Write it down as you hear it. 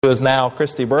who is now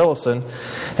Christy Burleson.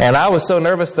 And I was so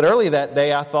nervous that early that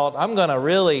day I thought, I'm going to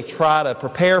really try to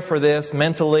prepare for this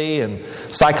mentally and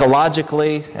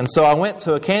psychologically. And so I went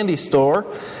to a candy store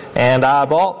and I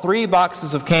bought 3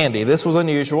 boxes of candy. This was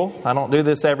unusual. I don't do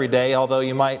this every day, although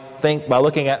you might think by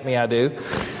looking at me I do.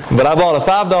 But I bought a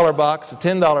 $5 box, a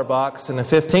 $10 box, and a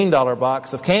 $15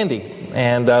 box of candy.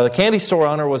 And the candy store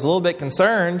owner was a little bit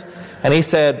concerned. And he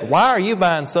said, "Why are you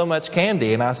buying so much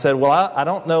candy?" And I said, "Well, I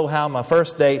don't know how my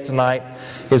first date tonight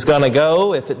is going to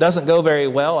go. If it doesn't go very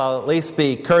well, I'll at least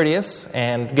be courteous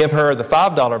and give her the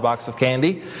 $5 box of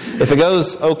candy. If it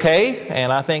goes okay,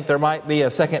 and I think there might be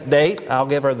a second date, I'll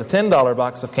give her the $10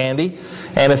 box of candy.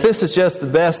 And if this is just the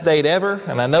best date ever,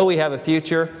 and I know we have a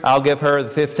future, I'll give her the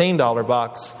 $15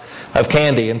 box of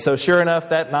candy." And so sure enough,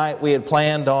 that night we had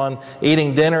planned on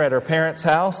eating dinner at her parents'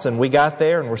 house, and we got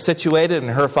there and were situated,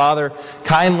 and her father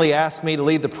kindly asked me to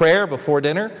lead the prayer before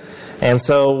dinner. And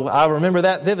so I remember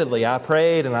that vividly. I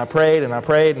prayed and I prayed and I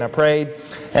prayed and I prayed.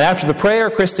 And after the prayer,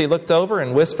 Christy looked over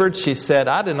and whispered, she said,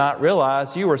 "I did not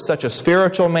realize you were such a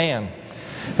spiritual man."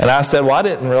 And I said, "Well, I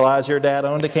didn't realize your dad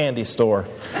owned a candy store."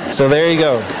 So there you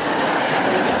go.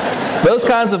 Those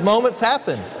kinds of moments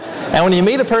happen. And when you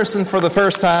meet a person for the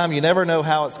first time, you never know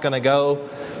how it's going to go.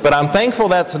 But I'm thankful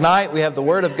that tonight we have the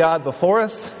Word of God before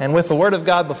us. And with the Word of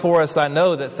God before us, I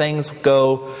know that things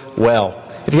go well.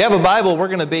 If you have a Bible, we're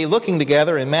going to be looking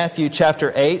together in Matthew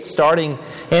chapter 8, starting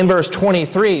in verse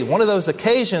 23. One of those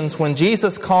occasions when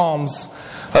Jesus calms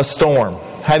a storm.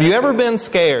 Have you ever been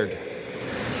scared?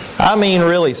 I mean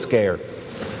really scared.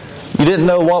 You didn't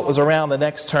know what was around the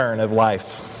next turn of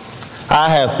life. I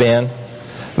have been.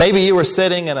 Maybe you were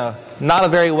sitting in a not a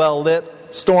very well lit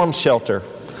storm shelter,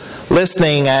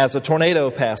 listening as a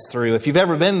tornado passed through. If you've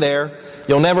ever been there,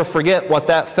 you'll never forget what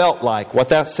that felt like, what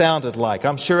that sounded like.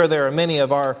 I'm sure there are many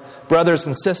of our brothers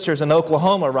and sisters in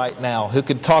Oklahoma right now who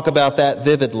could talk about that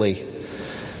vividly.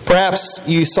 Perhaps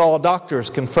you saw doctors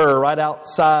confer right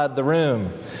outside the room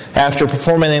after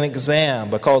performing an exam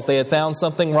because they had found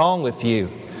something wrong with you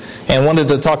and wanted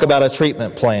to talk about a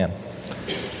treatment plan.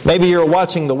 Maybe you're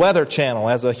watching the Weather Channel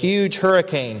as a huge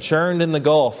hurricane churned in the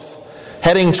Gulf,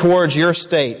 heading towards your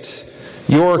state,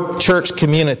 your church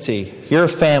community, your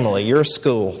family, your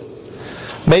school.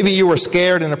 Maybe you were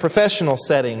scared in a professional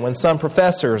setting when some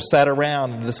professors sat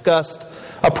around and discussed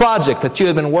a project that you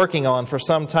had been working on for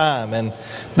some time, and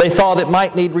they thought it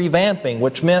might need revamping,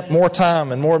 which meant more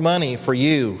time and more money for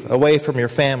you away from your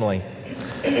family.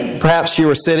 Perhaps you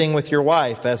were sitting with your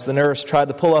wife as the nurse tried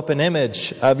to pull up an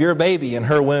image of your baby in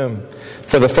her womb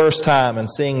for the first time and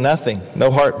seeing nothing,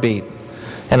 no heartbeat,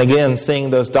 and again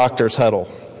seeing those doctors huddle.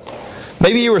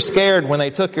 Maybe you were scared when they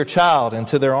took your child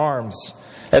into their arms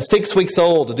at 6 weeks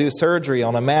old to do surgery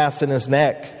on a mass in his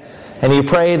neck, and you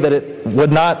prayed that it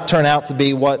would not turn out to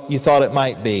be what you thought it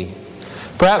might be.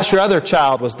 Perhaps your other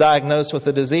child was diagnosed with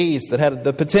a disease that had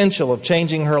the potential of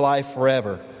changing her life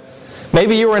forever.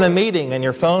 Maybe you were in a meeting and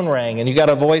your phone rang and you got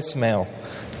a voicemail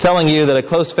telling you that a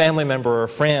close family member or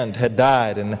friend had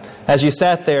died, and as you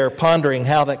sat there pondering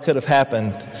how that could have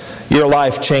happened, your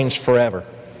life changed forever.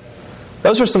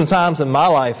 Those are some times in my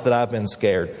life that I've been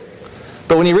scared.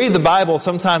 But when you read the Bible,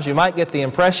 sometimes you might get the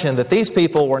impression that these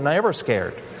people were never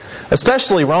scared,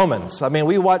 especially Romans. I mean,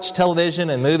 we watch television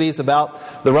and movies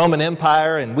about the Roman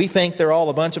Empire, and we think they're all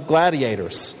a bunch of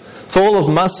gladiators, full of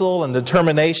muscle and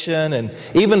determination and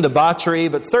even debauchery,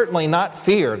 but certainly not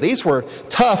fear. These were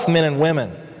tough men and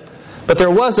women. But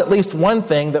there was at least one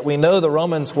thing that we know the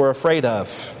Romans were afraid of: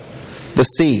 the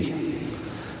sea.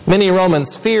 Many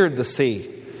Romans feared the sea,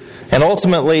 and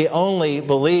ultimately only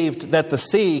believed that the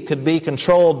sea could be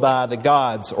controlled by the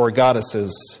gods or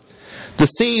goddesses. The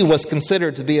sea was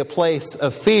considered to be a place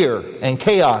of fear and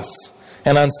chaos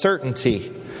and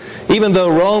uncertainty. Even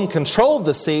though Rome controlled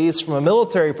the seas from a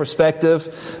military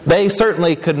perspective, they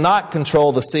certainly could not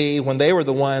control the sea when they were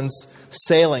the ones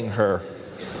sailing her.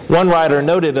 One writer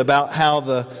noted about how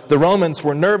the Romans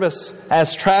were nervous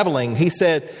as traveling. He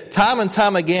said, time and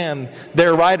time again,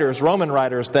 their writers, Roman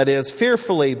writers that is,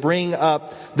 fearfully bring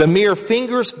up the mere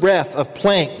finger's breadth of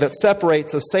plank that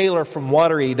separates a sailor from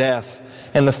watery death.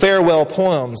 And the farewell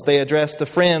poems they address to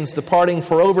friends departing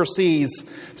for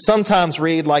overseas sometimes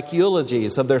read like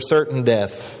eulogies of their certain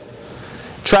death.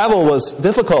 Travel was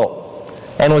difficult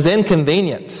and was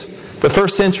inconvenient. The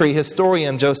first century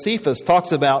historian Josephus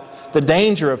talks about the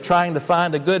danger of trying to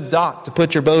find a good dock to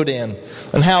put your boat in,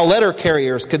 and how letter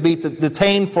carriers could be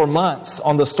detained for months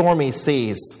on the stormy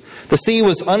seas. The sea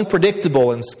was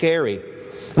unpredictable and scary.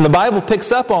 And the Bible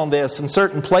picks up on this in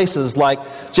certain places like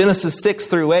Genesis 6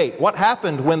 through 8. What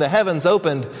happened when the heavens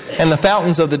opened and the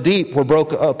fountains of the deep were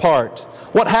broke apart?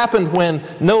 What happened when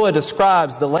Noah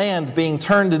describes the land being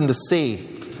turned into sea?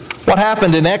 What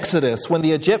happened in Exodus when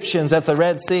the Egyptians at the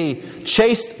Red Sea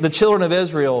chased the children of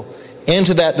Israel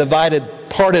into that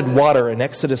parted water in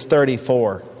Exodus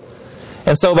 34?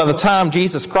 And so by the time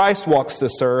Jesus Christ walks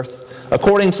this earth,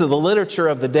 according to the literature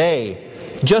of the day,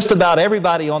 just about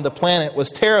everybody on the planet was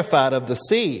terrified of the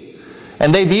sea.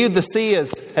 And they viewed the sea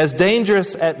as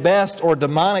dangerous at best or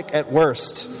demonic at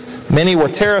worst. Many were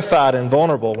terrified and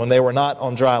vulnerable when they were not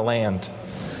on dry land.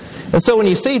 And so when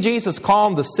you see Jesus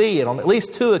calm the sea, and on at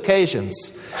least two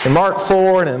occasions, in Mark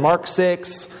 4 and in Mark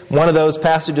 6, one of those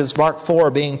passages, Mark 4,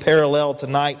 being paralleled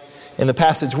tonight in the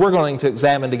passage we're going to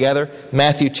examine together,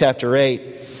 Matthew chapter 8.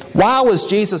 Why was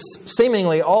Jesus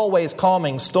seemingly always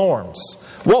calming storms?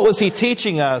 What was He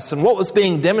teaching us, and what was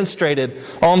being demonstrated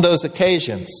on those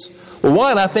occasions? Well,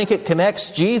 one, I think it connects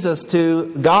Jesus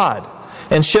to God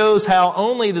and shows how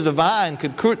only the divine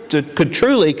could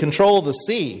truly control the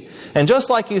sea. And just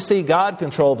like you see God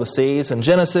control the seas in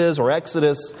Genesis or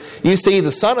Exodus, you see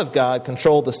the Son of God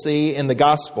control the sea in the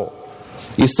Gospel.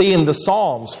 You see in the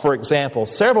Psalms, for example,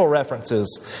 several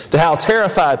references to how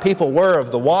terrified people were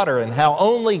of the water and how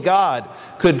only God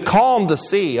could calm the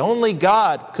sea. Only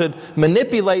God could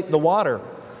manipulate the water.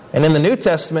 And in the New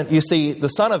Testament, you see the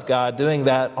Son of God doing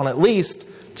that on at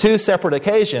least two separate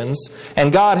occasions,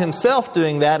 and God Himself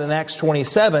doing that in Acts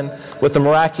 27 with the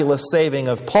miraculous saving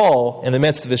of Paul in the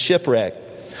midst of his shipwreck.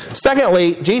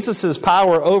 Secondly, Jesus'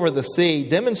 power over the sea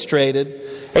demonstrated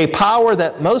a power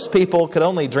that most people could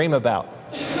only dream about.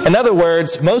 In other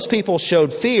words, most people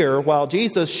showed fear while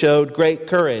Jesus showed great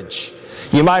courage.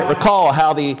 You might recall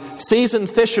how the seasoned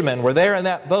fishermen were there in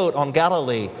that boat on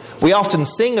Galilee. We often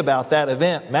sing about that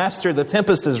event. Master, the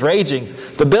tempest is raging.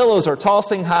 The billows are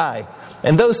tossing high.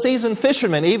 And those seasoned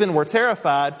fishermen even were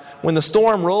terrified when the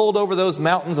storm rolled over those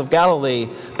mountains of Galilee.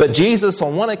 But Jesus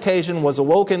on one occasion was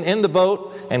awoken in the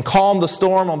boat and calmed the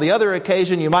storm. On the other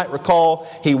occasion, you might recall,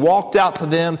 He walked out to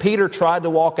them. Peter tried to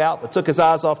walk out but took his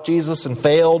eyes off Jesus and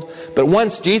failed. But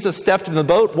once Jesus stepped in the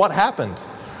boat, what happened?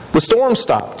 The storm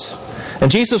stopped. And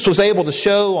Jesus was able to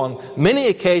show on many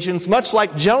occasions, much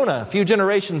like Jonah a few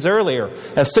generations earlier,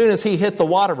 as soon as he hit the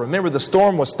water, remember the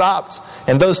storm was stopped,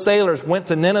 and those sailors went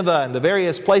to Nineveh and the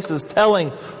various places telling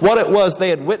what it was they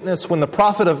had witnessed when the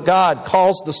prophet of God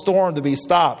caused the storm to be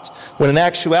stopped, when in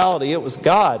actuality it was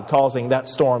God causing that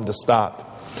storm to stop.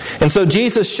 And so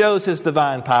Jesus shows His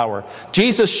divine power.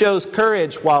 Jesus shows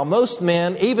courage while most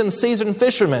men, even seasoned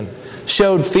fishermen,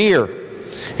 showed fear.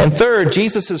 And third,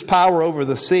 Jesus' power over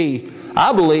the sea,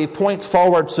 I believe, points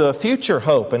forward to a future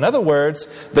hope. In other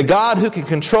words, the God who can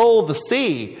control the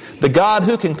sea, the God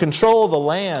who can control the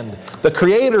land, the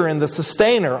Creator and the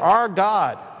Sustainer, our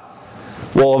God,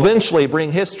 will eventually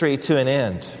bring history to an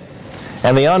end.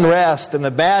 And the unrest and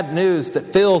the bad news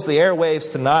that fills the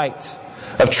airwaves tonight,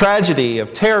 of tragedy,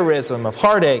 of terrorism, of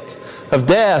heartache, of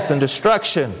death and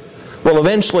destruction, will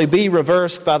eventually be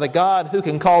reversed by the God who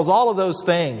can cause all of those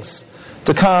things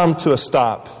to come to a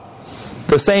stop.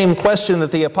 The same question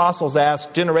that the apostles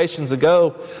asked generations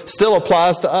ago still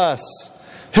applies to us.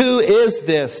 Who is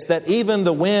this that even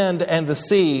the wind and the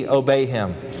sea obey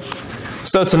Him?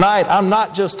 So tonight, I'm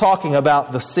not just talking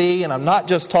about the sea, and I'm not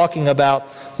just talking about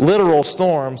literal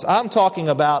storms. I'm talking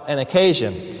about an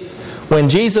occasion when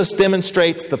Jesus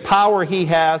demonstrates the power He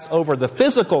has over the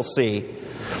physical sea,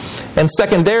 and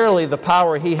secondarily, the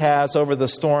power He has over the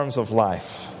storms of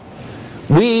life.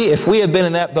 We, if we had been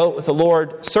in that boat with the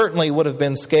Lord, certainly would have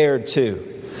been scared too.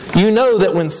 You know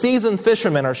that when seasoned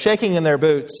fishermen are shaking in their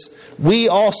boots, we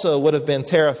also would have been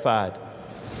terrified.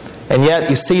 And yet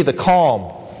you see the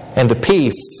calm and the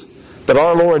peace that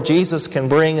our Lord Jesus can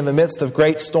bring in the midst of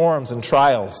great storms and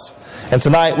trials. And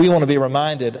tonight we want to be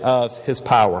reminded of His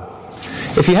power.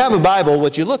 If you have a Bible,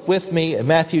 would you look with me at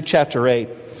Matthew chapter 8?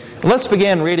 Let's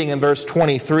begin reading in verse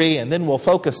 23, and then we'll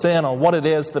focus in on what it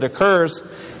is that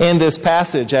occurs in this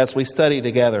passage as we study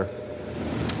together.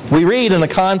 We read in the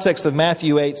context of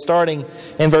Matthew 8, starting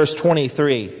in verse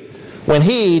 23. When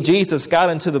He, Jesus,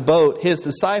 got into the boat, His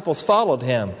disciples followed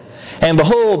Him. And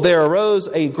behold, there arose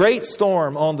a great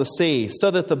storm on the sea,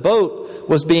 so that the boat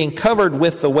was being covered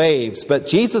with the waves, but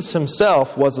Jesus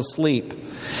Himself was asleep.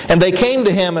 And they came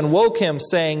to Him and woke Him,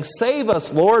 saying, Save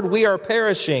us, Lord, we are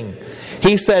perishing.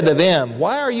 He said to them,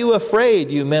 Why are you afraid,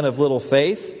 you men of little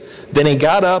faith? Then He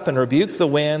got up and rebuked the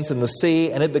winds and the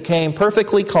sea, and it became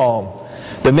perfectly calm.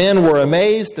 The men were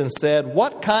amazed and said,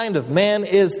 What kind of man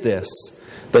is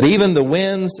this, that even the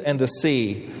winds and the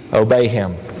sea obey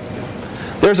Him?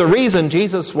 There's a reason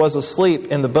Jesus was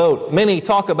asleep in the boat. Many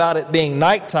talk about it being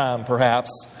nighttime,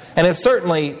 perhaps, and it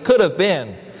certainly could have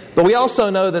been. But we also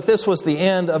know that this was the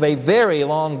end of a very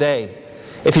long day.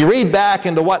 If you read back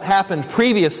into what happened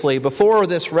previously, before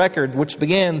this record, which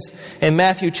begins in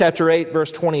Matthew chapter 8,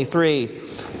 verse 23,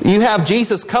 you have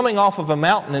Jesus coming off of a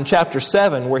mountain in chapter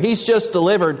 7, where He's just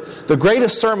delivered the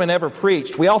greatest sermon ever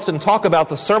preached. We often talk about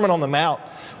the Sermon on the Mount,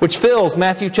 which fills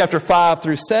Matthew chapter 5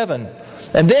 through 7.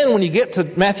 And then when you get to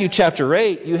Matthew chapter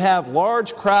 8, you have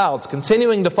large crowds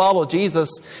continuing to follow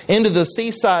Jesus into the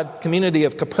seaside community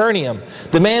of Capernaum,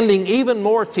 demanding even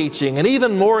more teaching and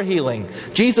even more healing.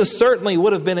 Jesus certainly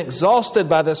would have been exhausted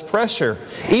by this pressure.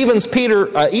 Even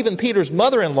Peter's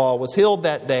mother-in-law was healed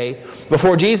that day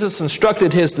before Jesus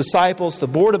instructed His disciples to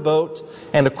board a boat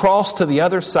and to cross to the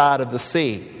other side of the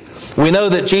sea. We know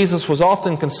that Jesus was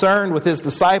often concerned with His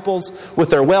disciples, with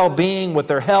their well-being, with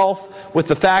their health, with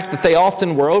the fact that they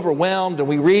often were overwhelmed, and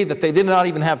we read that they did not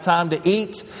even have time to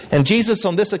eat. And Jesus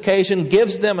on this occasion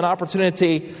gives them an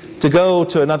opportunity to go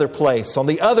to another place, on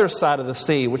the other side of the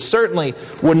sea, which certainly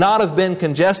would not have been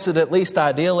congested, at least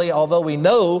ideally, although we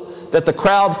know that the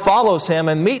crowd follows Him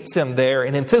and meets Him there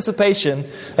in anticipation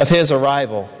of His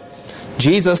arrival.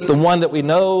 Jesus, the one that we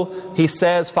know, He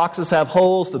says, foxes have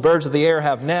holes, the birds of the air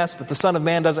have nests, but the Son of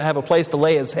Man doesn't have a place to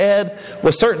lay His head,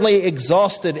 was certainly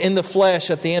exhausted in the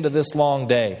flesh at the end of this long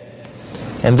day.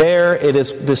 And there it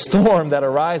is the storm that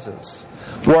arises,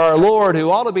 where our Lord,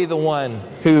 who ought to be the one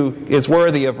who is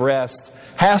worthy of rest,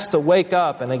 has to wake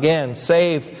up and again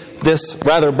save this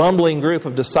rather bumbling group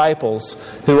of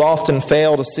disciples who often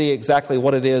fail to see exactly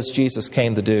what it is Jesus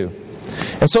came to do.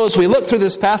 And so as we look through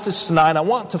this passage tonight, I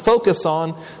want to focus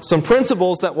on some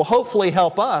principles that will hopefully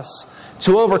help us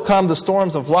to overcome the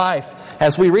storms of life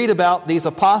as we read about these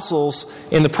apostles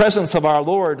in the presence of our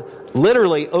Lord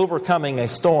literally overcoming a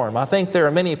storm. I think there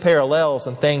are many parallels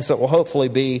and things that will hopefully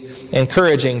be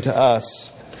encouraging to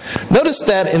us. Notice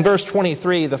that in verse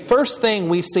 23, the first thing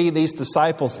we see these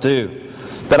disciples do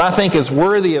that I think is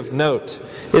worthy of note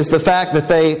is the fact that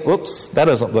that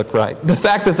doesn't look right. The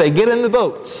fact that they get in the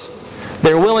boat.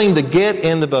 They're willing to get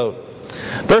in the boat.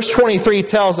 Verse 23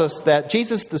 tells us that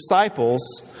Jesus'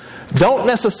 disciples don't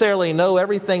necessarily know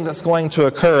everything that's going to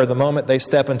occur the moment they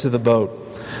step into the boat.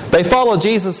 They follow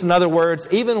Jesus, in other words,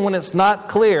 even when it's not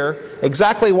clear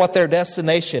exactly what their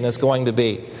destination is going to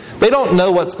be. They don't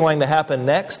know what's going to happen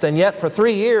next, and yet for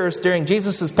 3 years during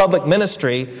Jesus' public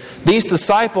ministry, these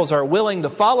disciples are willing to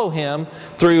follow Him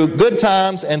through good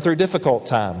times and through difficult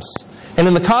times. And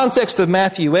in the context of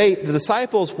Matthew 8, the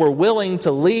disciples were willing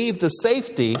to leave the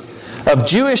safety of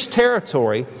Jewish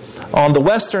territory on the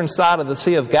western side of the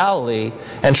Sea of Galilee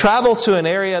and travel to an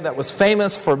area that was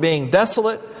famous for being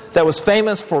desolate, that was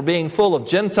famous for being full of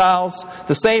Gentiles,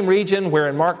 the same region where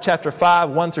in Mark chapter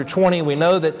 5, 1 through 20, we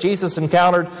know that Jesus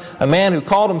encountered a man who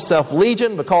called himself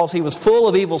Legion because he was full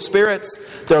of evil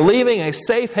spirits. They're leaving a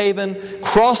safe haven,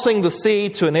 crossing the sea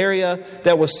to an area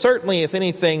that was certainly, if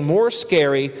anything, more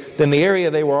scary than the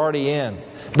area they were already in.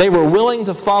 They were willing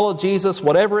to follow Jesus,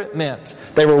 whatever it meant.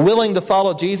 They were willing to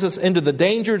follow Jesus into the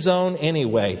danger zone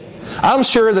anyway. I'm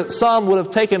sure that some would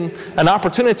have taken an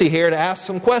opportunity here to ask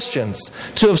some questions,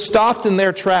 to have stopped in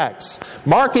their tracks.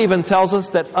 Mark even tells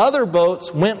us that other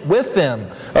boats went with them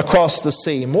across the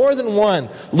sea, more than one.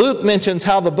 Luke mentions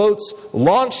how the boats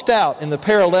launched out in the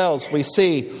parallels we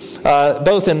see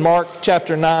both in Mark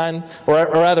chapter 9, or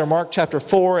rather Mark chapter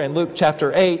 4 and Luke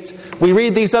chapter 8. We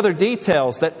read these other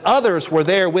details that others were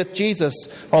there with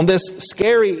Jesus on this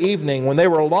scary evening when they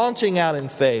were launching out in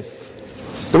faith.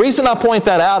 The reason I point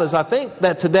that out is I think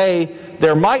that today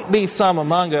there might be some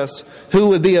among us who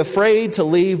would be afraid to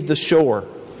leave the shore.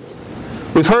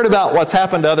 We've heard about what's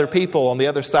happened to other people on the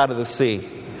other side of the sea.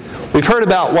 We've heard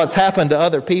about what's happened to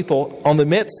other people on the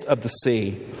midst of the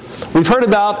sea. We've heard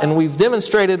about and we've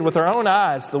demonstrated with our own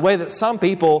eyes the way that some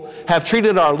people have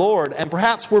treated our Lord. And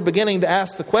perhaps we're beginning to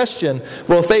ask the question,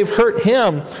 well, if they've hurt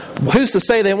Him, who's to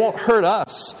say they won't hurt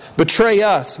us, betray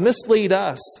us, mislead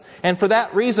us? And for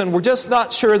that reason, we're just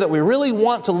not sure that we really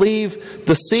want to leave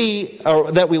the sea,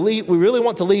 or that we really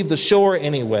want to leave the shore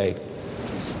anyway.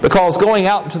 Because going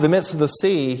out into the midst of the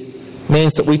sea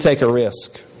means that we take a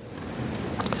risk.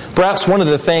 Perhaps one of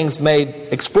the things made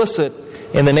explicit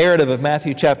in the narrative of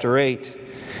Matthew chapter 8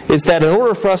 is that in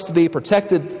order for us to be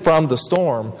protected from the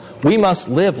storm, we must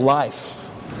live life.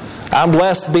 I'm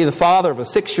blessed to be the father of a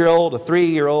 6-year-old, a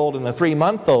 3-year-old, and a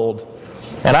 3-month-old.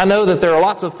 And I know that there are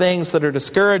lots of things that are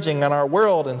discouraging in our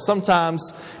world, and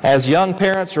sometimes as young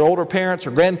parents or older parents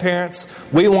or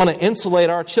grandparents, we want to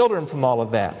insulate our children from all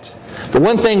of that. But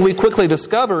one thing we quickly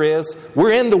discover is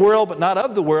we're in the world but not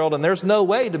of the world, and there's no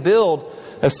way to build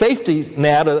a safety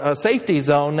net, a safety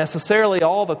zone necessarily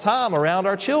all the time around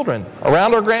our children,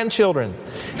 around our grandchildren.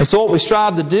 And so what we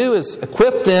strive to do is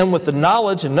equip them with the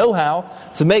knowledge and know-how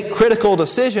to make critical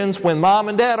decisions when mom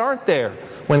and dad aren't there,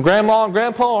 when grandma and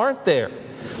grandpa aren't there.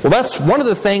 Well, that's one of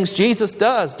the things Jesus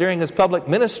does during His public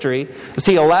ministry, is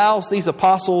He allows these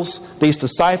apostles, these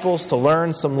disciples, to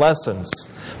learn some lessons.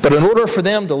 But in order for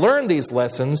them to learn these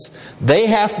lessons, they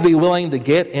have to be willing to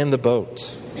get in the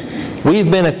boat. We've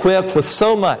been equipped with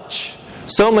so much,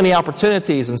 so many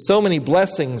opportunities and so many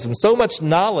blessings and so much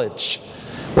knowledge.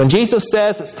 When Jesus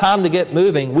says it's time to get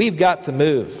moving, we've got to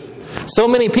move. So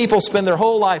many people spend their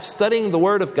whole life studying the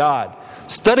Word of God,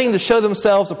 studying to show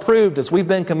themselves approved as we've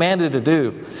been commanded to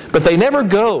do. But they never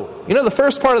go. You know, the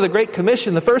first part of the Great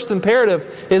Commission, the first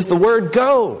imperative is the word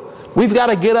go. We've got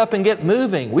to get up and get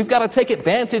moving. We've got to take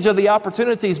advantage of the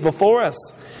opportunities before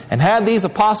us. And had these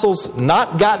apostles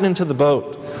not gotten into the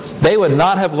boat, they would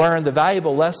not have learned the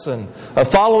valuable lesson of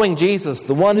following Jesus,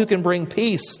 the one who can bring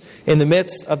peace in the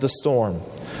midst of the storm.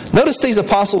 Notice these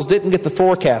apostles didn't get the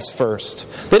forecast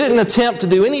first. They didn't attempt to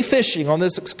do any fishing on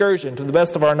this excursion to the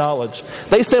best of our knowledge.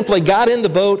 They simply got in the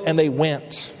boat and they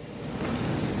went.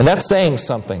 And that's saying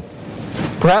something.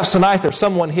 Perhaps tonight there's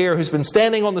someone here who's been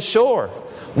standing on the shore,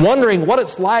 wondering what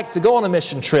it's like to go on a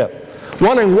mission trip,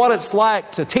 wondering what it's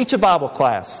like to teach a Bible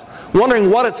class, wondering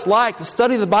what it's like to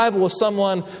study the Bible with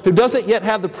someone who doesn't yet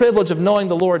have the privilege of knowing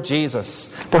the Lord Jesus.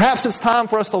 Perhaps it's time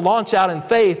for us to launch out in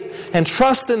faith and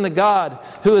trust in the God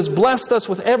who has blessed us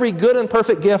with every good and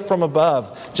perfect gift from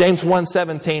above. James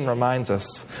 1:17 reminds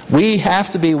us. We have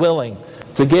to be willing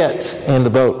to get in the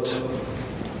boat.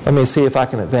 Let me see if I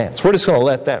can advance. We're just going to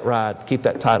let that ride. Keep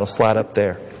that title slide up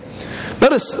there.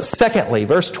 Notice, secondly,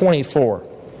 verse 24.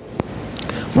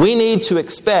 We need to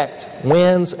expect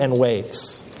winds and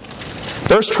waves.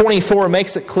 Verse 24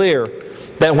 makes it clear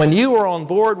that when you are on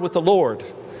board with the Lord,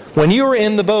 when you are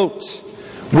in the boat,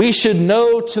 we should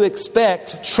know to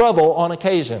expect trouble on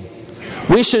occasion.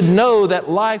 We should know that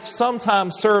life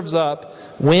sometimes serves up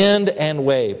wind and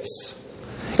waves.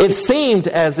 It seemed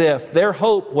as if their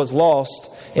hope was lost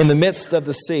in the midst of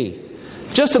the sea.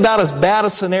 Just about as bad a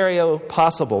scenario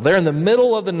possible. They're in the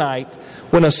middle of the night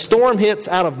when a storm hits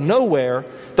out of nowhere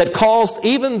that caused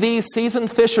even these seasoned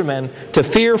fishermen to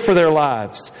fear for their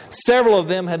lives. Several of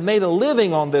them had made a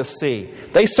living on this sea.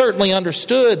 They certainly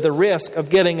understood the risk of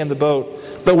getting in the boat.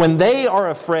 But when they are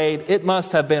afraid, it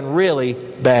must have been really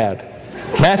bad.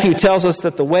 Matthew tells us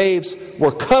that the waves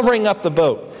were covering up the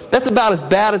boat. That's about as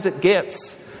bad as it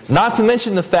gets. Not to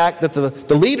mention the fact that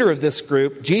the leader of this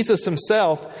group, Jesus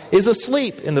himself, is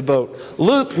asleep in the boat.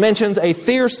 Luke mentions a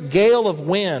fierce gale of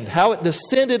wind, how it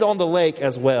descended on the lake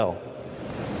as well.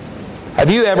 Have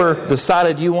you ever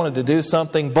decided you wanted to do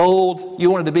something bold?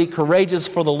 You wanted to be courageous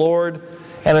for the Lord?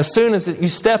 And as soon as you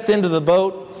stepped into the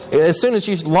boat, as soon as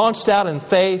you launched out in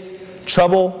faith,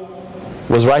 trouble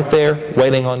was right there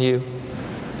waiting on you?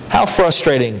 How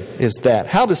frustrating is that?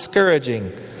 How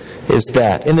discouraging is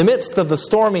that? In the midst of the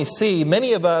stormy sea,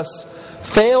 many of us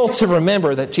fail to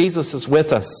remember that Jesus is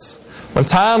with us. When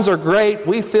times are great,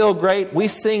 we feel great, we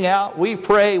sing out, we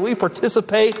pray, we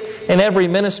participate in every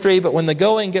ministry, but when the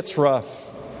going gets rough,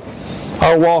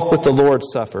 our walk with the Lord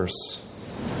suffers.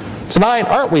 Tonight,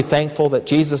 aren't we thankful that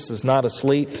Jesus is not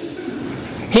asleep?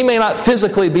 He may not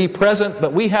physically be present,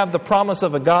 but we have the promise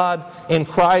of a God in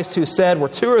Christ who said, where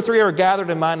 2 or 3 are gathered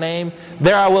in my name,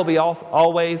 there I will be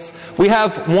always. We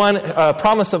have one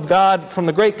promise of God from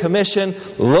the Great Commission,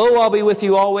 lo, I'll be with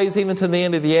you always, even to the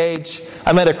end of the age.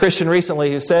 I met a Christian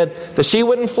recently who said that she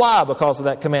wouldn't fly because of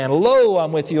that command. Lo,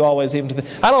 I'm with you always, even to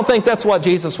the... I don't think that's what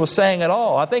Jesus was saying at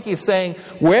all. I think He's saying,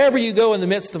 wherever you go in the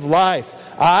midst of life,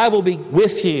 I will be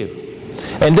with you.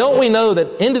 And don't we know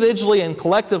that individually and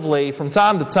collectively, from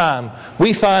time to time,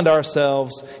 we find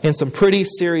ourselves in some pretty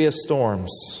serious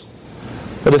storms.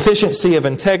 A deficiency of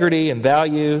integrity and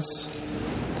values,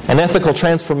 an ethical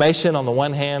transformation on the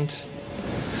one hand,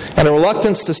 and a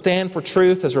reluctance to stand for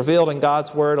truth as revealed in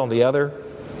God's Word on the other,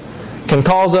 can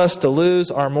cause us to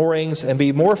lose our moorings and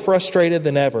be more frustrated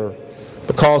than ever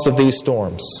because of these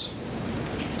storms.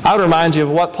 I would remind you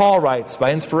of what Paul writes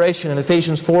by inspiration in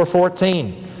Ephesians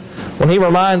 4:14. When he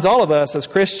reminds all of us as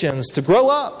Christians to grow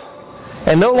up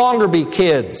and no longer be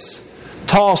kids,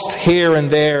 tossed here and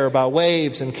there by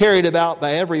waves and carried about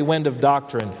by every wind of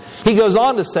doctrine. He goes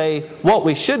on to say what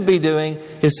we should be doing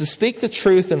is to speak the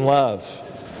truth in love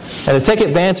and to take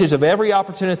advantage of every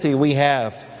opportunity we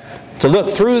have to look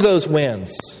through those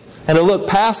winds and to look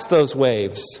past those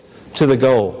waves to the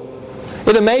goal.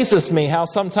 It amazes me how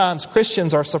sometimes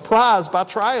Christians are surprised by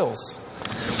trials.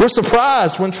 We're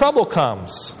surprised when trouble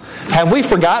comes. Have we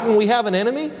forgotten we have an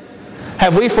enemy?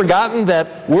 Have we forgotten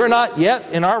that we're not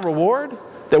yet in our reward?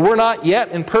 That we're not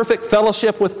yet in perfect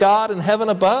fellowship with God in heaven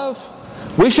above?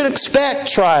 We should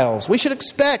expect trials. We should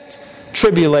expect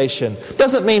tribulation.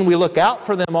 Doesn't mean we look out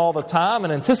for them all the time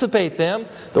and anticipate them,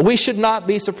 but we should not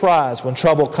be surprised when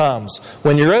trouble comes.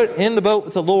 When you're in the boat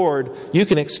with the Lord, you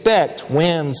can expect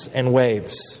winds and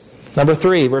waves. Number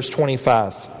 3, verse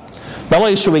 25. Not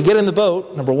only should we get in the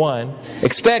boat, number 1,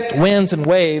 expect winds and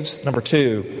waves, number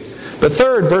 2. But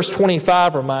third, verse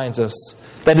 25 reminds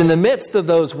us that in the midst of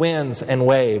those winds and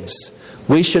waves,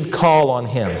 we should call on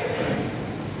Him.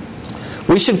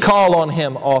 We should call on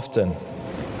Him often.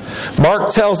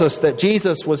 Mark tells us that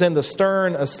Jesus was in the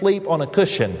stern asleep on a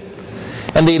cushion,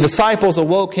 and the disciples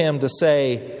awoke Him to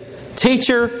say,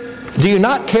 "Teacher, do you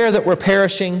not care that we're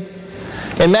perishing?"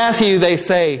 In Matthew they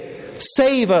say,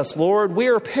 "Save us, Lord, we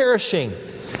are perishing."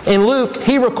 In Luke,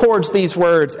 he records these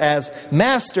words as,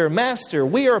 "Master, Master,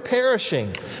 we are perishing."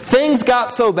 Things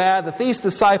got so bad that these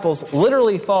disciples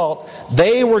literally thought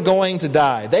they were going to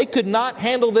die. They could not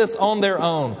handle this on their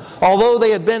own. Although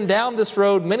they had been down this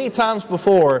road many times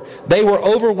before, they were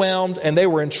overwhelmed and they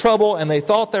were in trouble and they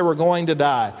thought they were going to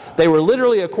die. They were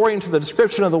literally, according to the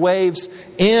description of the waves,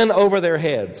 in over their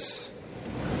heads.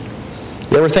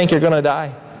 You ever think you're going to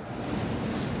die?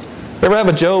 You ever have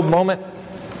a Job moment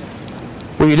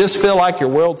where you just feel like your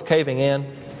world's caving in?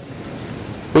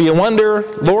 Where you wonder,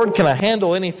 Lord, can I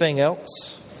handle anything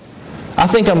else? I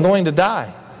think I'm going to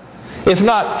die. If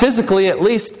not physically, at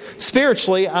least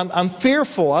spiritually, I'm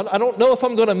fearful. I don't know if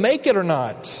I'm going to make it or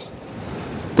not.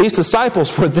 These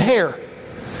disciples were there.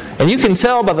 And you can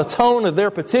tell by the tone of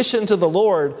their petition to the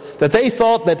Lord that they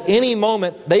thought that any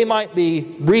moment they might be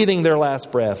breathing their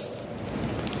last breath.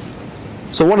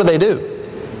 So what do?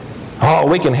 Oh,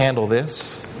 we can handle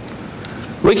this.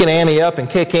 We can ante up and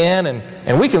kick in,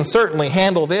 and we can certainly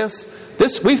handle this.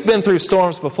 We've been through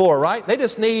storms before, right? They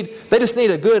just need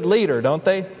a good leader, don't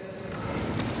they?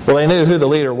 Well, they knew who the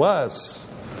leader was.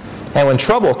 And when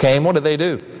trouble came, what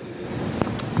did?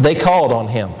 They called on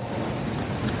Him.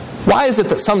 Why is it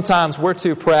that sometimes we're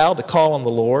too proud to call on the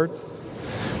Lord,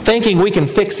 thinking we can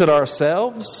fix it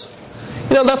ourselves?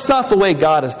 That's not the way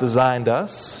God has designed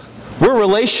us. We're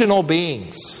relational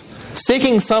beings,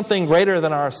 seeking something greater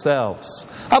than ourselves.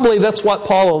 I believe that's what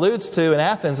Paul alludes to in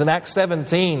Athens in Acts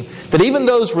 17, that even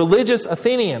those religious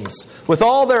Athenians, with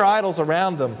all their idols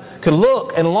around them, could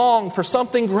look and long for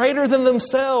something greater than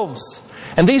themselves.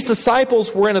 And these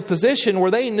disciples were in a position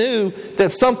where they knew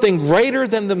that something greater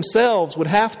than themselves would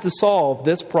have to solve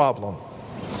this problem.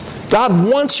 God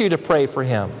wants you to pray for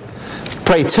Him.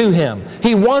 Pray to Him.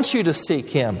 He wants you to seek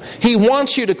Him. He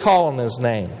wants you to call on His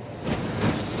name.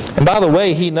 And by the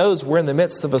way, He knows we're in the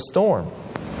midst of a storm.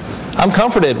 I'm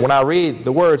comforted when I read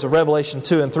the words of Revelation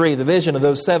 2 and 3, the vision of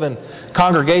those 7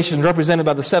 congregations represented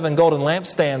by the 7 golden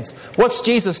lampstands. What's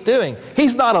Jesus doing?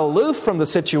 He's not aloof from the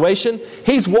situation.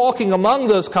 He's walking among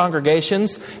those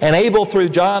congregations and able through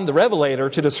John the Revelator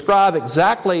to describe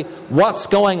exactly what's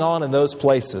going on in those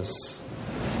places.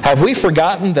 Have we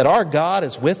forgotten that our God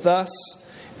is with us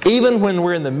even when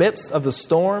we're in the midst of the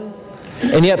storm?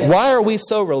 And yet, why are we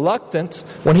so reluctant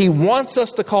when He wants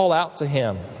us to call out to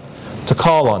Him, to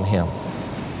call on Him?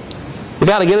 We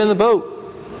got to get in the boat.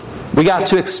 We got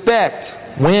to expect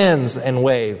winds and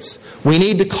waves. We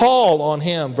need to call on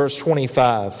Him, verse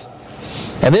 25.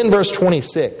 And then verse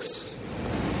 26.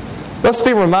 Let's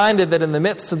be reminded that in the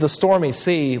midst of the stormy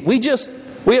sea, we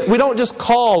don't just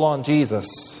call on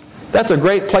Jesus. That's a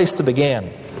great place to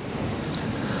begin.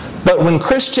 But when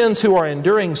Christians who are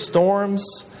enduring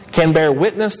storms can bear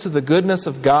witness to the goodness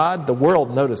of God, the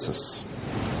world notices.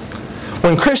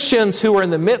 When Christians who are in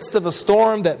the midst of a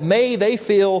storm that may they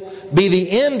feel be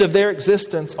the end of their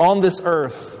existence on this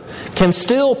earth can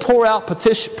still pour out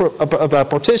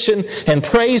petition and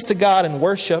praise to God and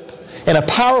worship in a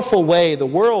powerful way, the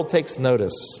world takes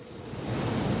notice.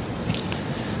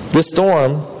 This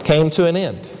storm came to an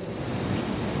end.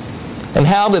 And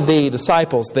how did the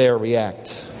disciples there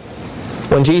react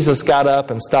when Jesus got up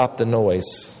and stopped the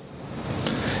noise?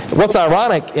 What's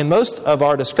ironic, in most of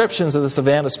our descriptions of this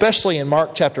event, especially in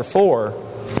Mark chapter 4,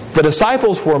 the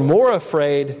disciples were more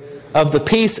afraid of the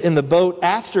peace in the boat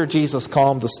after Jesus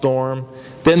calmed the storm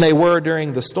than they were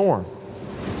during the storm.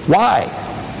 Why?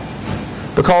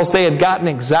 Because they had gotten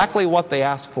exactly what they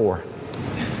asked for.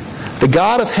 The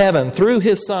God of heaven, through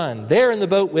His Son, there in the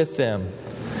boat with them,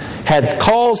 had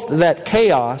caused that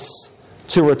chaos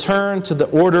to return to the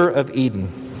order of Eden.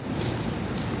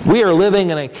 We are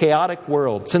living in a chaotic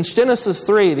world. Since Genesis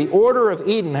 3, the order of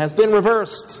Eden has been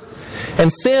reversed,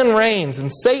 and sin reigns,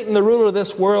 and Satan, the ruler of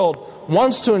this world,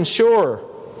 wants to ensure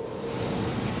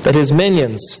that his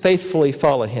minions faithfully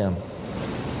follow him.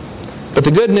 But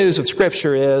the good news of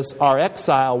Scripture is our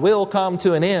exile will come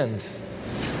to an end.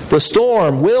 The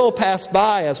storm will pass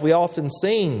by, as we often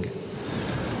sing.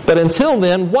 But until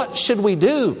then, what should we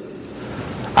do?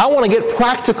 I want to get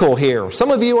practical here.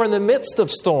 Some of you are in the midst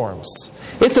of storms.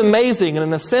 It's amazing in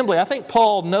an assembly. I think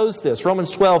Paul knows this.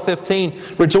 Romans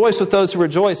 12:15. Rejoice with those who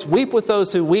rejoice. Weep with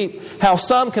those who weep. How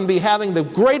some can be having the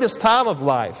greatest time of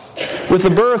life with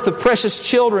the birth of precious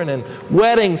children and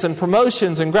weddings and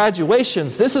promotions and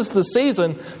graduations. This is the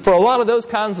season for a lot of those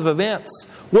kinds of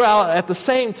events. Well, at the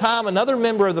same time, another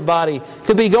member of the body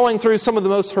could be going through some of the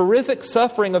most horrific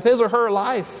suffering of his or her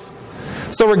life.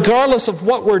 So regardless of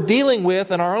what we're dealing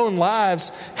with in our own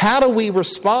lives, how do we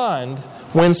respond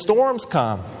when storms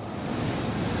come?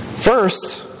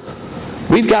 First,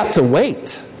 we've got to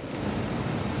wait.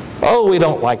 Oh, we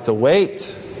don't like to wait.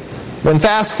 When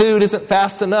fast food isn't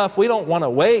fast enough, we don't want to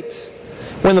wait.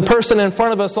 When the person in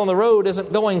front of us on the road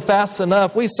isn't going fast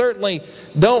enough, we certainly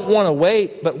don't want to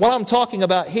wait. But what I'm talking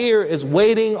about here is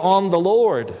waiting on the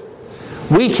Lord.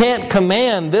 We can't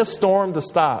command this storm to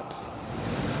stop.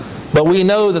 But we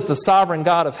know that the sovereign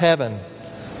God of heaven,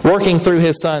 working through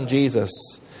His Son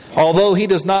Jesus, although He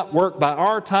does not work by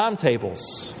our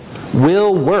timetables,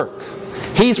 will work.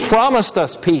 He's promised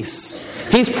us peace.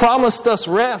 He's promised us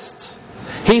rest.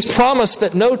 He's promised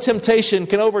that no temptation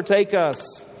can overtake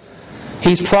us.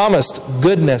 He's promised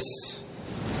goodness,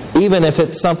 even if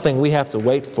it's something we have to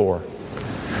wait for.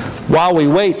 While we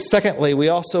wait, secondly, we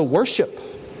also worship.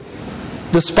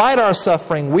 Despite our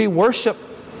suffering, we worship.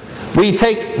 We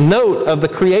take note of the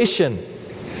creation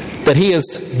that He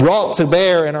has brought to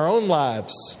bear in our own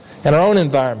lives, in our own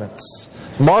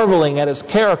environments, marveling at His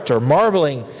character,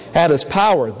 marveling at His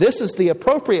power. This is the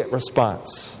appropriate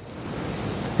response.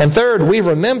 And third, we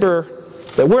remember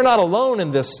that we're not alone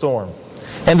in this storm,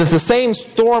 and that the same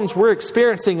storms we're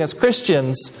experiencing as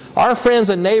Christians, our friends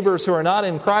and neighbors who are not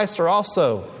in Christ are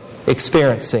also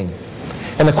experiencing.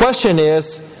 And the question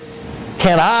is,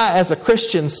 can I as a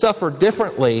Christian suffer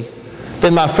differently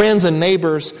than my friends and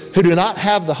neighbors who do not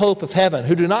have the hope of heaven,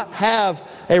 who do not have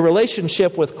a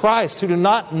relationship with Christ, who do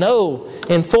not know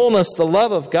in fullness the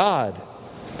love of God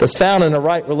that's found in a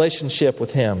right relationship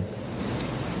with Him?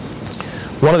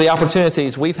 One of the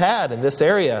opportunities we've had in this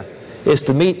area is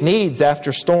to meet needs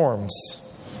after storms.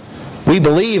 We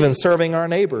believe in serving our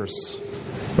neighbors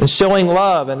and showing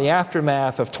love in the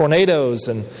aftermath of tornadoes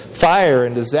and fire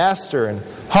and disaster and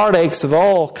heartaches of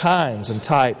all kinds and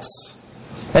types.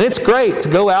 And it's great to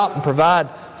go out and provide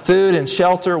food and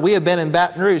shelter. We have been in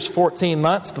Baton Rouge 14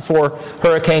 months before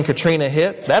Hurricane Katrina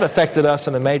hit. That affected us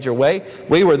in a major way.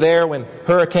 We were there when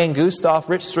Hurricane Gustav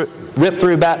ripped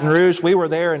through Baton Rouge. We were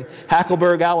there in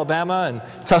Hackleburg, Alabama, and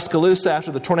Tuscaloosa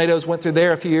after the tornadoes went through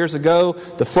there a few years ago.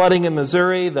 The flooding in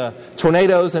Missouri, the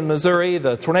tornadoes in Missouri,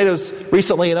 the tornadoes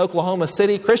recently in Oklahoma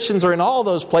City. Christians are in all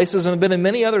those places and have been in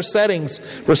many other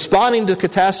settings responding to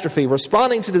catastrophe,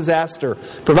 responding to disaster,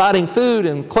 providing food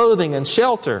and clothing and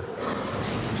shelter.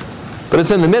 But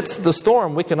it's in the midst of the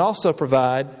storm we can also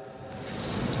provide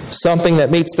something that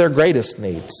meets their greatest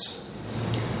needs.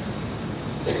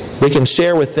 We can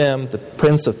share with them the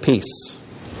Prince of Peace,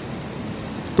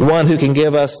 the one who can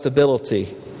give us stability.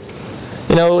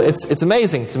 You know, it's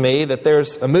amazing to me that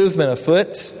there's a movement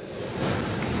afoot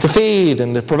to feed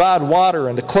and to provide water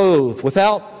and to clothe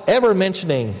without ever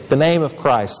mentioning the name of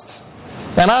Christ.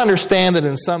 And I understand that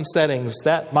in some settings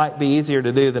that might be easier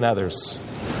to do than others.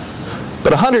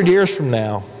 But 100 years from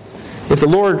now, if the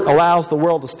Lord allows the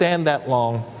world to stand that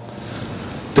long,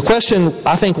 the question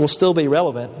I think will still be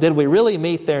relevant: did we really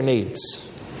meet their needs?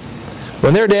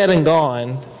 When they're dead and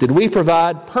gone, did we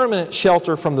provide permanent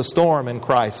shelter from the storm in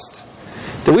Christ?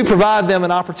 Did we provide them an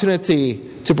opportunity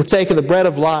to partake of the bread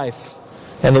of life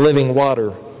and the living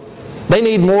water? They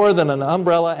need more than an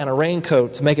umbrella and a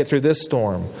raincoat to make it through this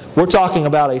storm. We're talking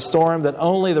about a storm that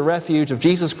only the refuge of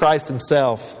Jesus Christ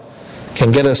Himself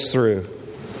can get us through.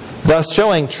 Thus,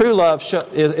 showing true love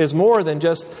is more than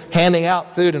just handing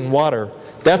out food and water.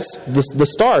 That's the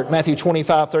start. Matthew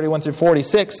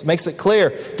 25:31-46 makes it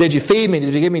clear. Did you feed me?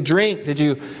 Did you give me drink? Did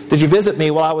you visit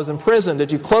me while I was in prison?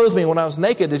 Did you clothe me when I was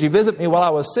naked? Did you visit me while I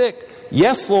was sick?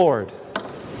 Yes, Lord.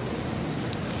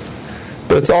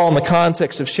 But it's all in the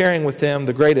context of sharing with them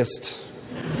the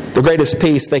greatest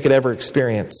peace they could ever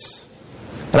experience.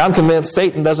 And I'm convinced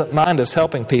Satan doesn't mind us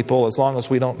helping people as long as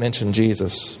we don't mention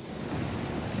Jesus.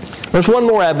 There's one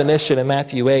more admonition in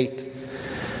Matthew 8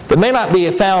 that may not be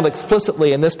found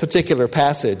explicitly in this particular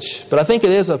passage, but I think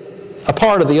it is a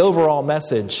part of the overall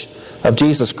message of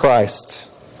Jesus Christ.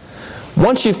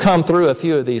 Once you've come through a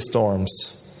few of these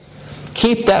storms,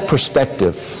 keep that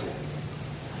perspective.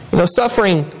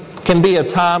 Suffering can be a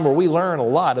time where we learn a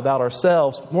lot about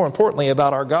ourselves, but more importantly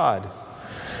about our God.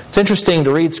 It's interesting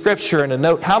to read Scripture and to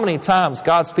note how many times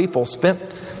God's people spent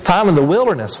time in the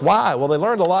wilderness. Why? Well, they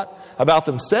learned a lot about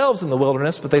themselves in the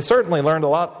wilderness, but they certainly learned a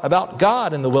lot about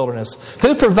God in the wilderness.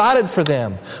 Who provided for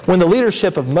them? When the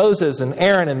leadership of Moses and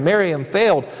Aaron and Miriam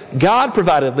failed, God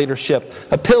provided leadership.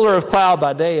 A pillar of cloud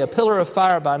by day, a pillar of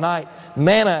fire by night,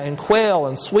 manna and quail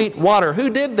and sweet water. Who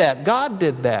did that? God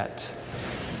did that.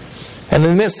 And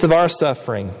in the midst of our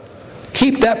suffering,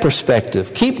 keep that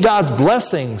perspective. Keep God's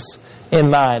blessings in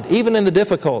mind, even in the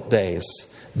difficult days.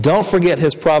 Don't forget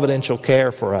His providential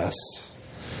care for us.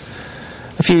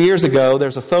 A few years ago,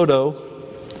 there's a photo,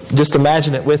 just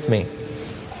imagine it with me,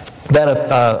 that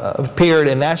appeared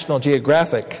in National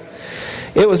Geographic.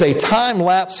 It was a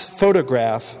time-lapse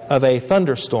photograph of a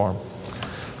thunderstorm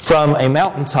from a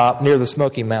mountaintop near the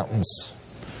Smoky Mountains.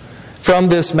 From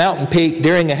this mountain peak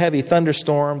during a heavy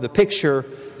thunderstorm, the picture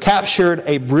captured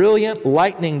a brilliant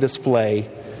lightning display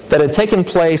that had taken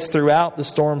place throughout the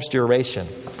storm's duration.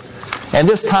 And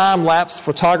this time-lapse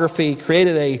photography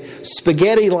created a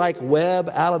spaghetti-like web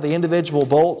out of the individual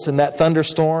bolts in that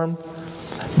thunderstorm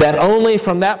that only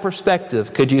from that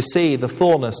perspective could you see the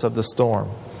fullness of the storm.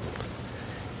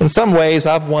 In some ways,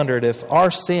 I've wondered if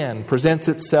our sin presents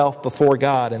itself before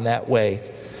God in that way.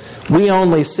 We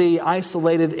only see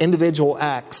isolated individual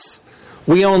acts.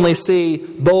 We only see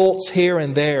bolts here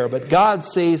and there, but God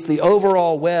sees the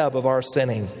overall web of our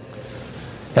sinning.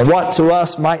 And what to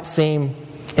us might seem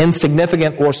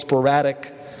insignificant or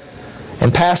sporadic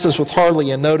and passes with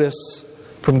hardly a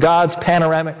notice, from God's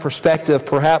panoramic perspective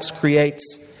perhaps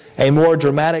creates a more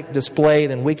dramatic display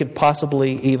than we could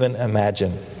possibly even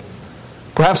imagine.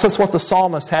 Perhaps that's what the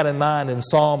psalmist had in mind in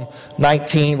Psalm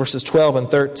 19, verses 12 and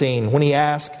 13, when he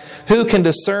asked, "Who can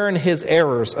discern his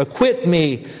errors? Acquit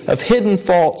me of hidden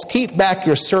faults. Keep back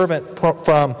your servant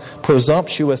from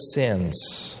presumptuous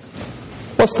sins."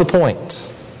 What's the point?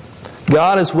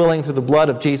 God is willing through the blood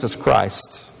of Jesus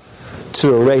Christ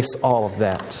to erase all of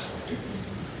that.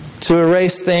 To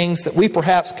erase things that we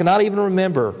perhaps cannot even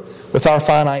remember with our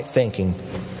finite thinking.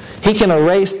 He can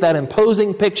erase that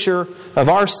imposing picture of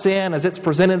our sin as it's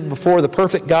presented before the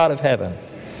perfect God of heaven.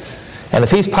 And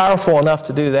if He's powerful enough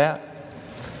to do that,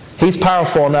 He's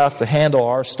powerful enough to handle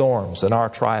our storms and our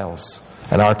trials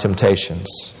and our temptations.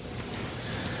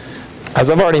 As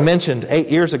I've already mentioned, 8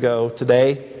 years ago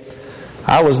today,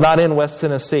 I was not in West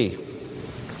Tennessee.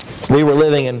 We were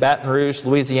living in Baton Rouge,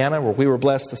 Louisiana, where we were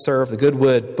blessed to serve the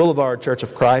Goodwood Boulevard Church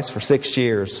of Christ for 6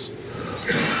 years.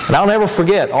 And I'll never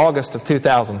forget August of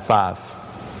 2005.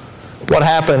 What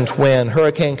happened when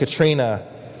Hurricane Katrina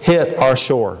hit our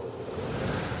shore.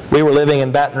 We were living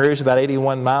in Baton Rouge, about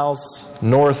 81 miles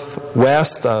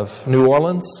northwest of New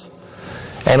Orleans.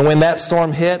 And when that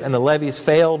storm hit and the levees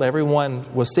failed, everyone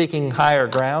was seeking higher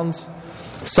ground.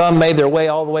 Some made their way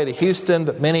all the way to Houston,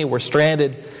 but many were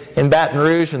stranded in Baton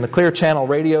Rouge in the Clear Channel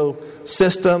radio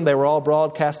system. They were all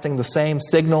broadcasting the same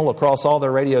signal across all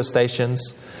their radio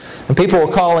stations. And people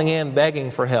were calling in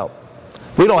begging for help.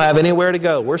 We don't have anywhere to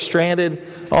go. We're stranded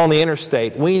on the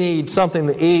interstate. We need something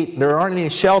to eat. There aren't any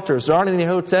shelters. There aren't any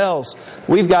hotels.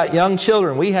 We've got young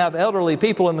children. We have elderly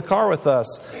people in the car with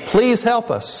us. Please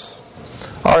help us.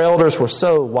 Our elders were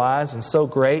so wise and so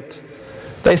great.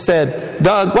 They said,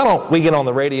 "Doug, why don't we get on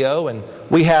the radio?" And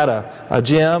we had a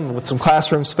gym with some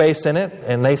classroom space in it.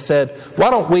 And they said, "Why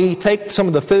don't we take some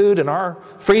of the food in our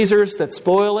freezers that's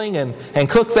spoiling and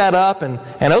cook that up and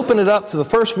open it up to the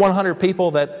first 100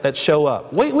 people that show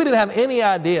up." We didn't have any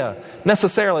idea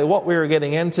necessarily what we were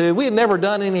getting into. We had never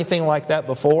done anything like that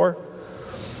before.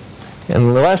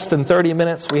 In less than 30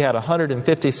 minutes, we had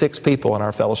 156 people in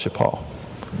our fellowship hall.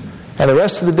 And the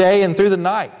rest of the day and through the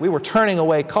night, we were turning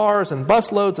away cars and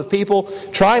busloads of people,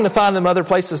 trying to find them other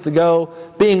places to go,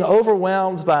 being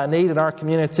overwhelmed by a need in our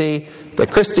community that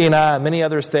Christy and I and many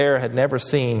others there had never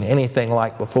seen anything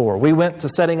like before. We went to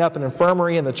setting up an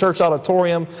infirmary in the church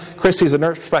auditorium. Christy's a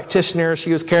nurse practitioner.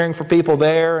 She was caring for people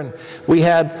there. And we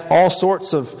had all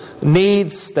sorts of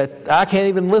needs that I can't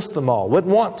even list them all,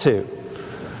 wouldn't want to,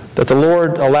 that the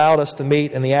Lord allowed us to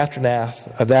meet in the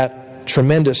aftermath of that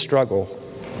tremendous struggle.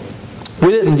 We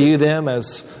didn't view them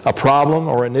as a problem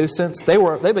or a nuisance. They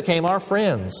became our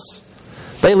friends.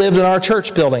 They lived in our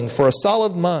church building for a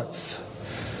solid month.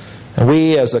 And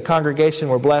we as a congregation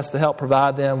were blessed to help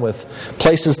provide them with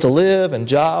places to live and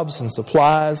jobs and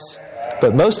supplies.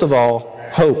 But most of all,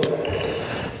 hope.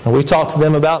 And we talked to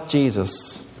them about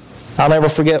Jesus. I'll never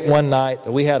forget one night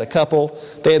that we had a couple.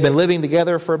 They had been living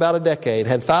together for about a decade,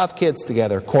 had 5 kids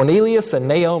together, Cornelius and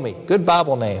Naomi, good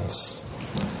Bible names,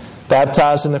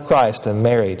 baptized into Christ and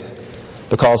married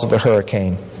because of a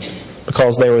hurricane,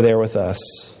 because they were there with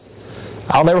us.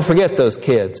 I'll never forget those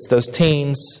kids, those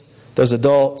teens, those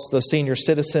adults, those senior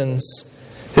citizens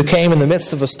who came in the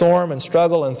midst of a storm and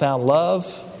struggle and found love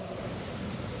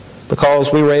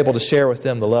because we were able to share with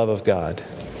them the love of God.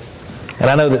 And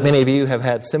I know that many of you have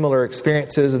had similar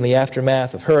experiences in the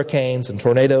aftermath of hurricanes and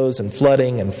tornadoes and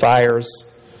flooding and fires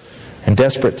and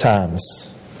desperate times.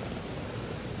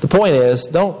 The point is,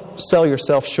 don't sell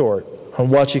yourself short on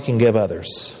what you can give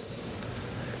others.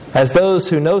 As those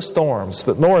who know storms,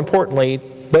 but more importantly,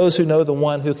 those who know the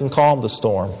one who can calm the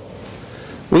storm,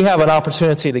 we have an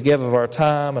opportunity to give of our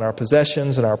time and our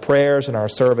possessions and our prayers and our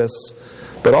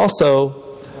service, but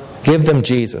also give them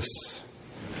Jesus.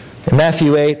 In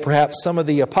Matthew 8, perhaps some of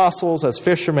the apostles as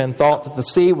fishermen thought that the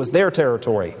sea was their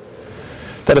territory,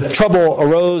 that if trouble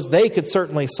arose, they could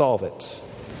certainly solve it.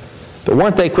 But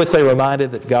weren't they quickly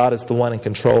reminded that God is the one in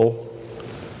control?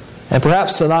 And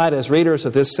perhaps tonight, as readers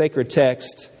of this sacred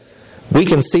text, we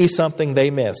can see something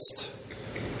they missed.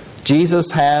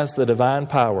 Jesus has the divine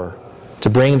power to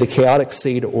bring the chaotic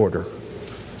sea to order.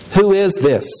 Who is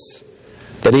this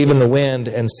that even the wind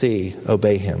and sea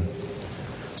obey Him?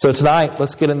 So tonight,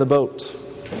 let's get in the boat.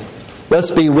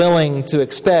 Let's be willing to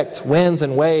expect winds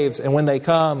and waves, and when they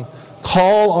come,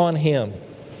 call on Him.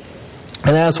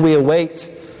 And as we await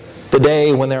the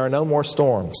day when there are no more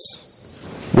storms,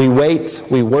 we wait,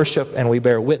 we worship, and we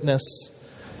bear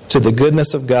witness to the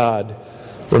goodness of God,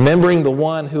 remembering the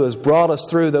one who has brought us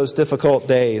through those difficult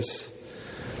days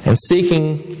and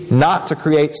seeking not to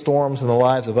create storms in the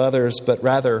lives of others, but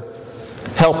rather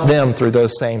help them through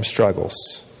those same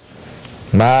struggles.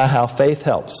 My, how faith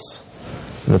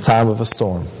helps in the time of a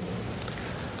storm.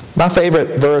 My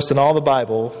favorite verse in all the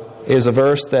Bible is a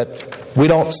verse that we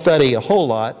don't study a whole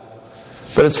lot,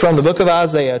 but it's from the book of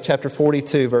Isaiah, chapter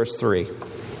 42, verse 3.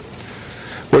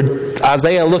 Where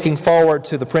Isaiah, looking forward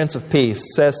to the Prince of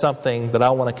Peace, says something that I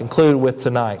want to conclude with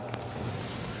tonight.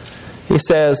 He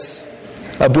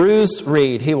says, "A bruised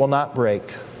reed He will not break,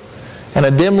 and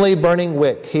a dimly burning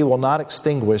wick He will not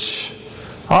extinguish.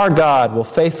 Our God will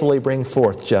faithfully bring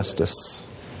forth justice."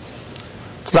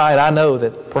 Tonight, I know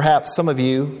that perhaps some of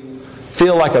you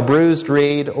feel like a bruised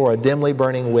reed or a dimly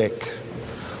burning wick.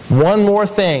 One more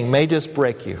thing may just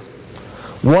break you.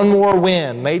 One more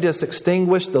wind may just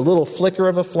extinguish the little flicker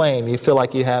of a flame you feel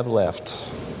like you have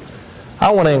left.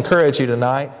 I want to encourage you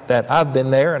tonight that I've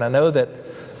been there, and I know that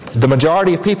the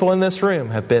majority of people in this room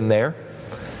have been there.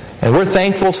 And we're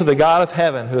thankful to the God of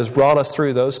heaven who has brought us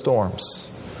through those storms.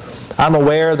 I'm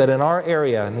aware that in our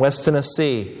area in West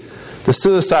Tennessee, the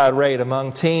suicide rate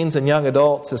among teens and young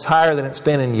adults is higher than it's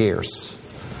been in years.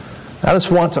 I just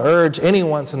want to urge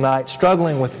anyone tonight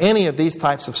struggling with any of these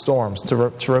types of storms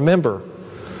to remember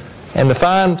and to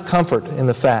find comfort in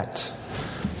the fact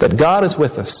that God is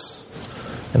with us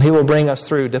and He will bring us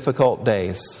through difficult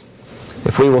days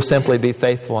if we will simply be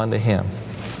faithful unto Him.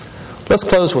 Let's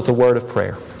close with a word of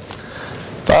prayer.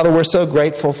 Father, we're so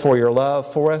grateful for Your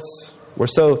love for us. We're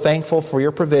so thankful for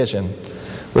Your provision.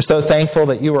 We're so thankful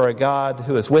that You are a God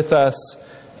who is with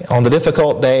us on the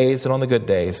difficult days and on the good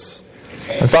days.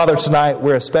 And Father, tonight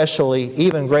we're especially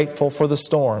even grateful for the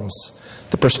storms,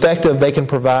 the perspective they can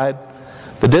provide,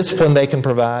 the discipline they can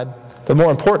provide, but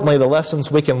more importantly, the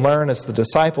lessons we can learn as the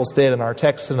disciples did in our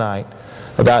text tonight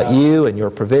about You and Your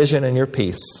provision and Your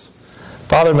peace.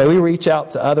 Father, may we reach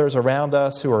out to others around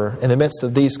us who are in the midst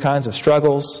of these kinds of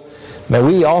struggles. May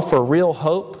we offer real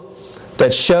hope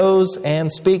that shows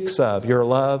and speaks of Your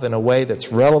love in a way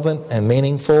that's relevant and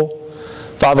meaningful.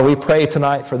 Father, we pray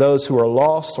tonight for those who are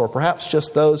lost, or perhaps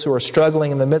just those who are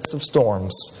struggling in the midst of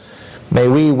storms. May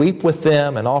we weep with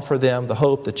them and offer them the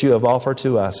hope that You have offered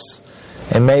to us.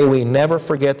 And may we never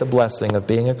forget the blessing of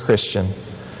being a Christian.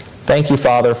 Thank You,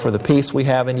 Father, for the peace we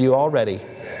have in You already,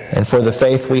 and for the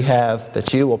faith we have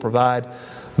that You will provide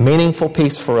meaningful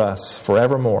peace for us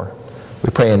forevermore.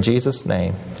 We pray in Jesus'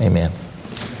 name. Amen.